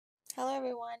Hello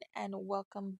everyone and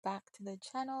welcome back to the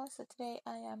channel. So today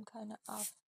I am kind of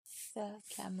off the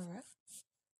camera.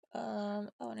 I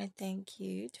want to thank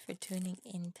you for tuning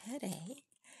in today.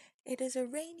 It is a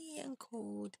rainy and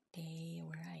cold day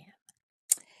where I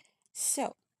am.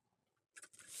 So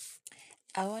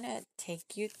I want to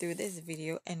take you through this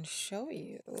video and show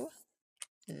you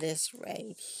this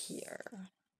right here.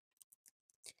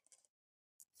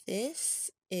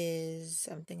 This is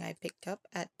something I picked up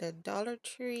at the Dollar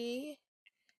Tree.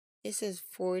 This is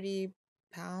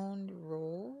 40-pound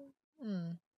roll.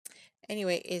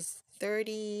 Anyway, it's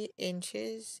 30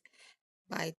 inches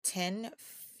by 10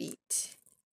 feet.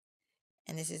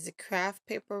 And this is a craft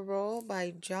paper roll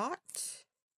by Jot.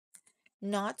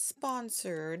 Not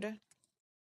sponsored.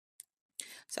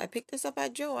 So I picked this up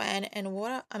at Joann and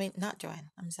not Joann,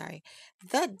 I'm sorry.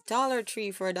 The Dollar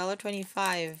Tree for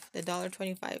 $1.25. The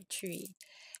 $1.25 tree.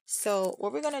 So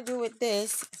what we're gonna do with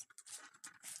this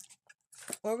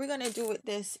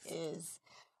is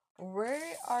we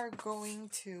are going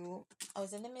to, I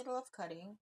was in the middle of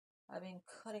cutting. I've been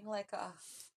cutting like a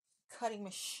cutting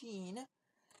machine.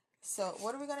 So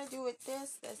what are we going to do with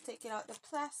this? Let's take it out the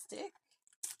plastic.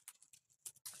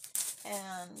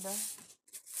 And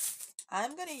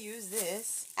I'm going to use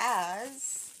this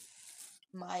as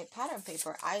my pattern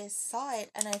paper. I saw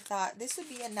it and I thought this would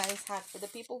be a nice hack for the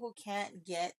people who can't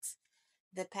get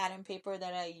the pattern paper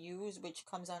that I use, which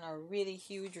comes on a really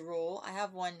huge roll. I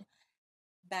have one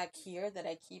back here that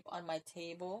I keep on my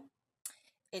table.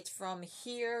 It's from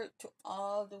here to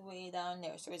all the way down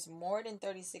there. So it's more than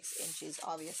 36 inches,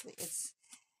 obviously.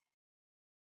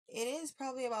 It is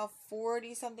probably about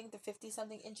 40 something to 50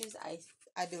 something inches,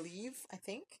 I believe, I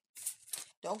think.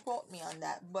 Don't quote me on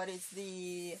that, but it's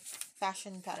the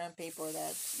fashion pattern paper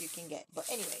that you can get. But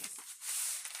anyways,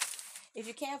 if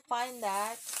you can't find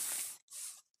that,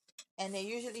 and they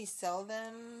usually sell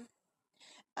them,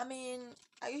 I mean,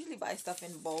 I usually buy stuff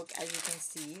in bulk, as you can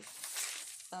see,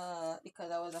 because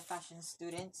I was a fashion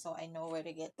student, so I know where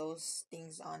to get those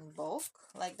things on bulk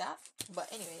like that.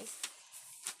 But anyways,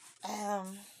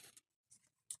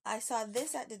 I saw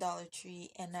this at the Dollar Tree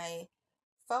and I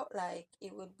felt like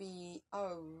it would be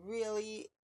a really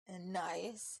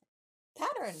nice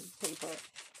pattern paper.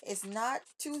 It's not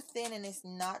too thin and it's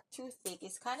not too thick.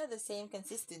 It's kind of the same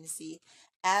consistency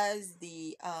as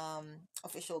the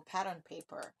official pattern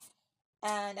paper.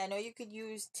 And I know you could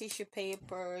use tissue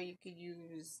paper, you could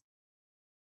use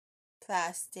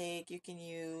plastic, you can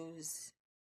use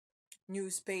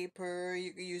newspaper,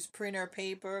 you could use printer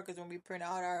paper, because when you print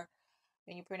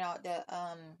out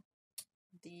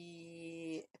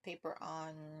the paper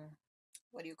on,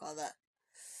 what do you call that,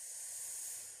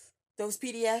 those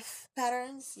PDF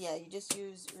patterns, yeah, you just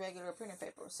use regular printer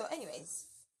paper. So anyways,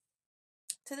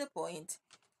 to the point,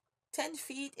 10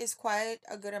 feet is quite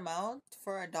a good amount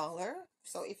for $1.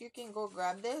 So if you can go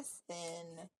grab this,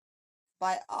 then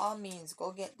by all means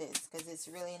go get this, because it's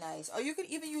really nice. Or you could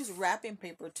even use wrapping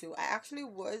paper too. I actually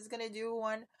was gonna do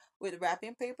one with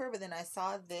wrapping paper, but then I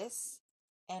saw this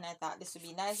and I thought this would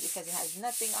be nice because it has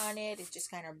nothing on it. It's just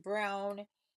kind of brown.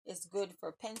 It's good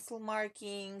for pencil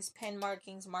markings, pen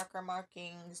markings, marker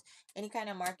markings, any kind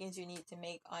of markings you need to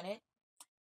make on it.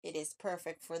 It is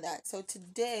perfect for that. So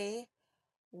today,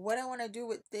 what I want to do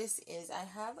with this is I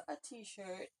have a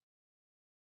t-shirt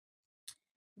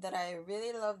that I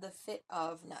really love the fit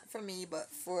of, not for me,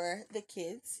 but for the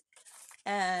kids.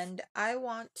 And I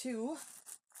want to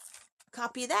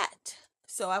copy that.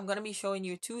 So I'm going to be showing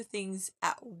you two things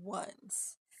at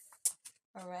once.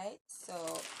 All right.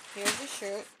 So here's the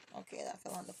shirt. Okay, that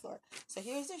fell on the floor. So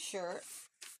here's the shirt.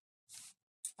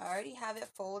 I already have it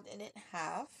folded in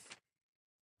half.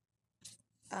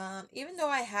 Even though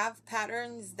I have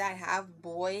patterns that have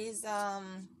boys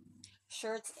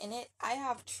shirts in it, I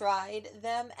have tried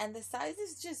them and the size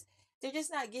is just, they're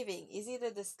just not giving. It's either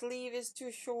the sleeve is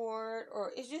too short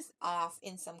or it's just off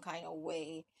in some kind of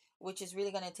way, which is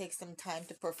really going to take some time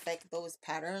to perfect those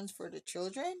patterns for the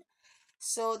children.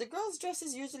 So the girls'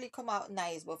 dresses usually come out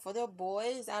nice, but for the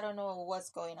boys, I don't know what's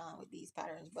going on with these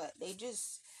patterns, but they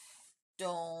just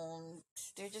don't,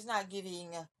 they're just not giving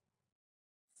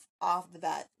off the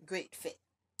bat great fit.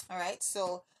 All right,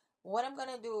 so what I'm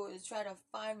gonna do is try to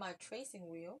find my tracing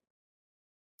wheel.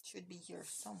 Should be here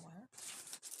somewhere.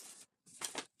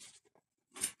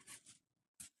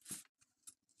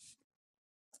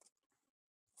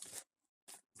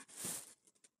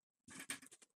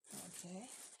 Okay,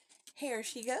 here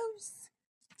she goes.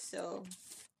 So,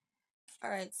 all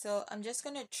right, so I'm just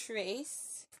gonna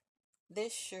trace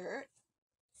this shirt.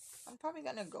 I'm probably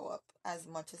gonna go up as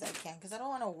much as I can because I don't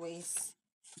want to waste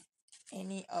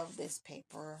any of this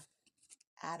paper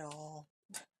at all.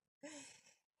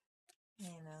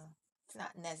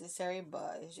 not necessary,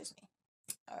 but it's just me.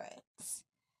 All right.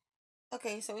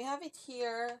 Okay, so we have it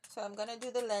here. So I'm gonna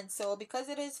do the length. So because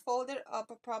it is folded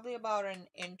up probably about an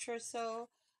inch or so,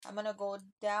 I'm gonna go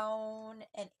down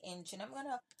an inch, and I'm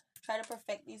gonna try to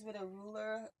perfect these with a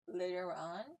ruler later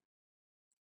on,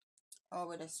 or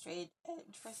with a straight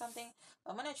edge for something.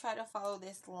 I'm gonna try to follow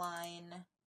this line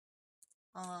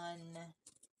on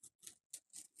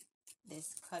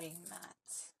this cutting mat,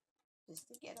 just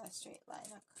to get a straight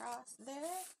line across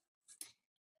there.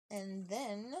 And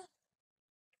then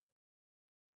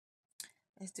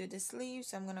let's do the sleeve.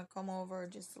 So I'm gonna come over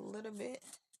just a little bit,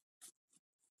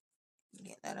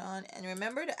 get that on, and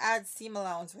remember to add seam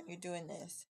allowance when you're doing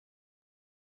this.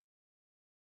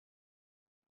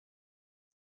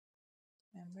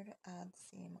 Remember to add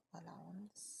seam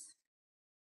allowance.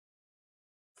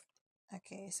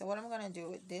 Okay, so what I'm gonna do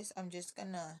with this, I'm just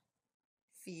gonna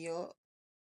feel,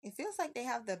 it feels like they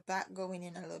have the back going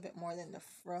in a little bit more than the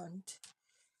front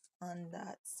on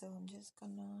that. So I'm just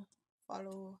gonna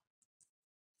follow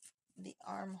the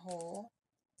armhole,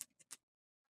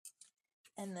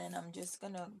 and then I'm just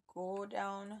gonna go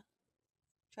down,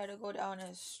 try to go down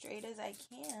as straight as I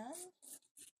can.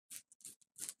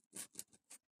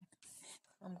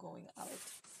 I'm going out.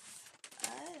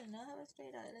 I do not have a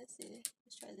straight out. Let's see.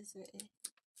 Let's try this way.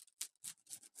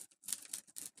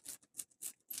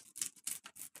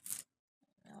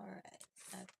 Alright,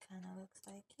 that kind of looks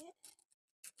like it.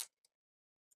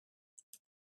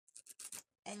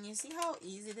 And you see how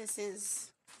easy this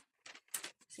is?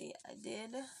 See, I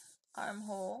did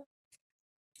armhole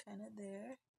kind of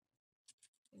there.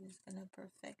 I'm just gonna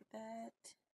perfect that.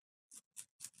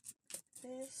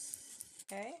 This,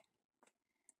 okay.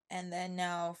 And then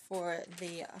now for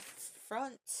the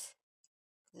front,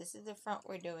 this is the front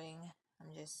we're doing.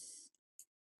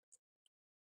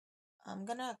 I'm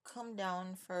gonna come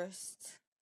down first,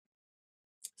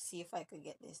 see if I could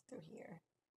get this through here.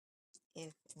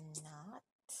 If not,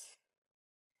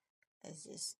 let's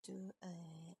just do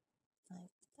it like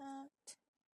that.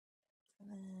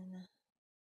 And then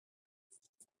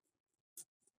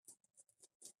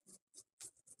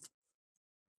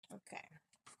okay.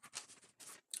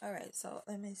 All right, so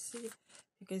let me see if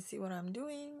you can see what I'm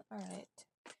doing. All right,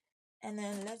 and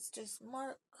then let's just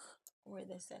mark where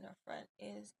the center front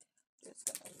is. Just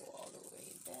gonna go all the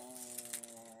way down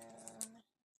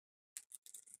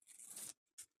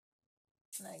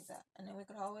like that, and then we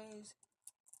could always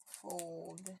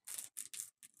fold.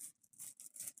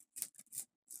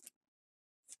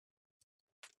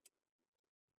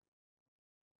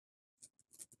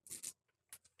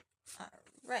 All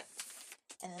right,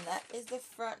 and then that is the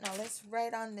front. Now let's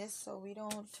write on this so we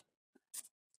don't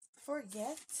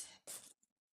forget.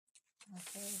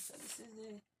 Okay, so this is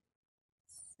the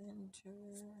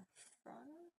center front,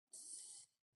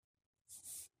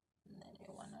 and then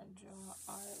you want to draw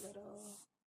our little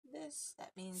this,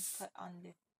 that means cut on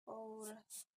the fold.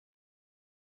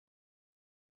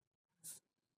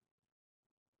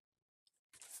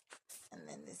 And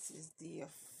then this is the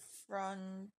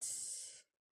front,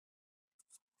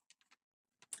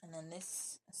 and then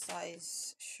this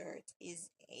size shirt is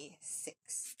a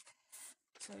 6,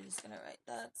 so we're just gonna write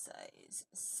that size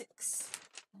 6.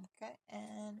 Okay,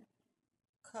 and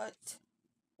cut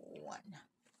 1,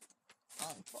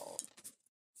 unfold,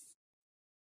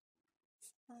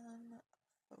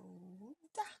 unfold.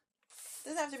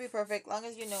 Doesn't have to be perfect, long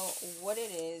as you know what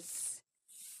it is.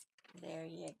 There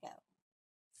you go.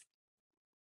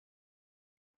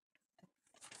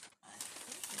 I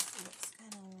think this looks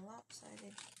kind of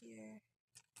lopsided here.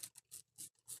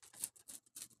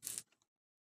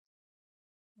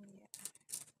 Yeah.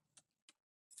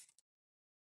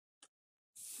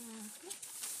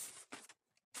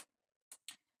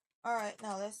 All right,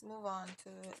 now let's move on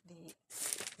to the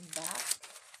back.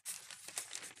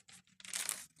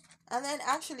 And then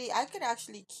actually, I could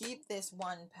actually keep this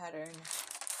one pattern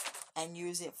and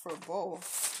use it for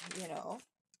both, you know.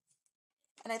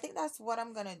 And I think that's what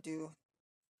I'm gonna do.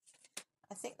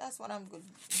 I think that's what I'm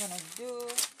gonna do,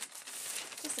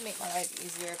 just to make my life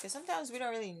easier. Because sometimes we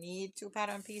don't really need 2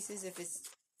 pattern pieces if it's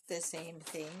the same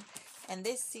thing. And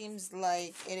this seems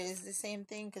like it is the same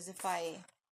thing, because if I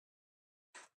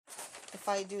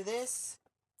do this,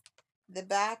 the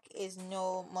back is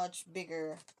no much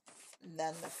bigger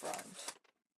than the front.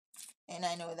 And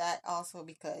I know that also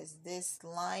because this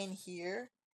line here,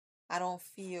 I don't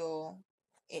feel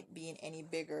it being any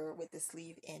bigger with the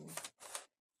sleeve in.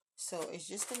 So it's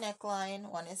just the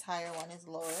neckline. One is higher, one is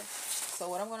lower. So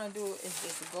what I'm going to do is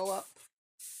just go up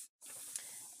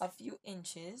a few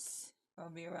inches,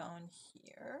 probably around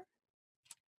here.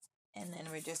 And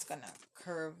then we're just going to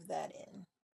curve that in.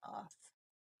 off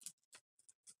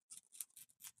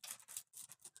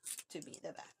to be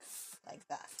the back, like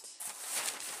that.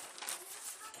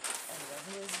 And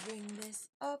then let's bring this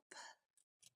up.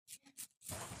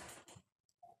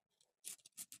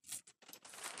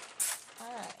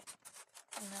 Alright,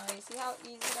 and now you see how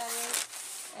easy that is.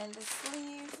 And the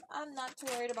sleeve, I'm not too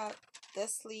worried about the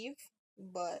sleeve,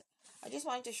 but I just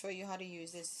wanted to show you how to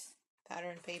use this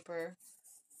pattern paper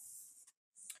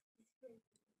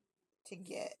to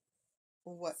get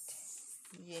what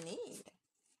you need.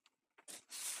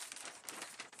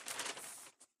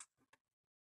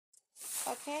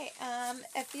 Okay,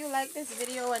 if you like this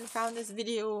video and found this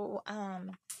video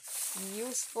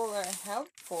useful or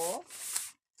helpful,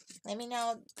 let me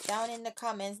know down in the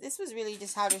comments. This was really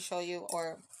just how to show you,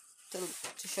 or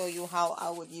to show you how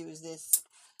I would use this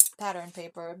pattern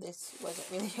paper. This wasn't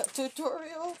really a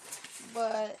tutorial,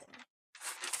 but,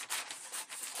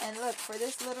 and look, for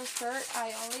this little skirt,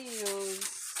 I only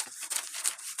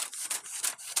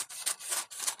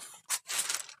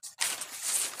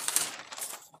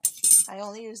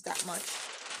use that much,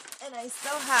 and I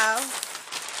still have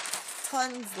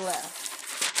tons left.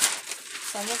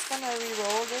 So I'm just gonna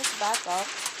re-roll this back up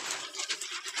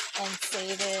and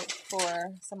save it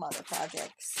for some other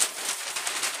projects.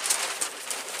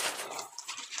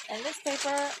 And this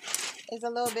paper is a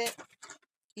little bit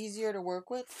easier to work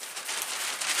with.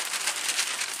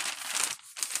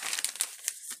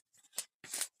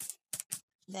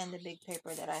 Than the big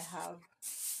paper that I have.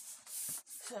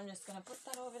 So I'm just gonna put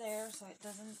that over there so it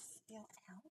doesn't spill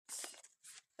out.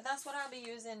 But that's what I'll be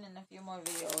using in a few more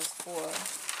videos for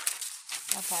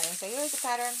my pattern. So here's the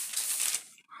pattern.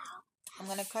 I'm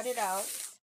gonna cut it out,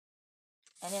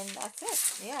 and then that's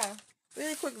it. Yeah,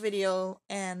 really quick video,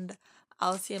 and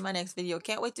I'll see you in my next video.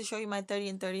 Can't wait to show you my 30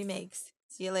 and 30 makes.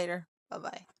 See you later. Bye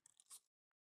bye.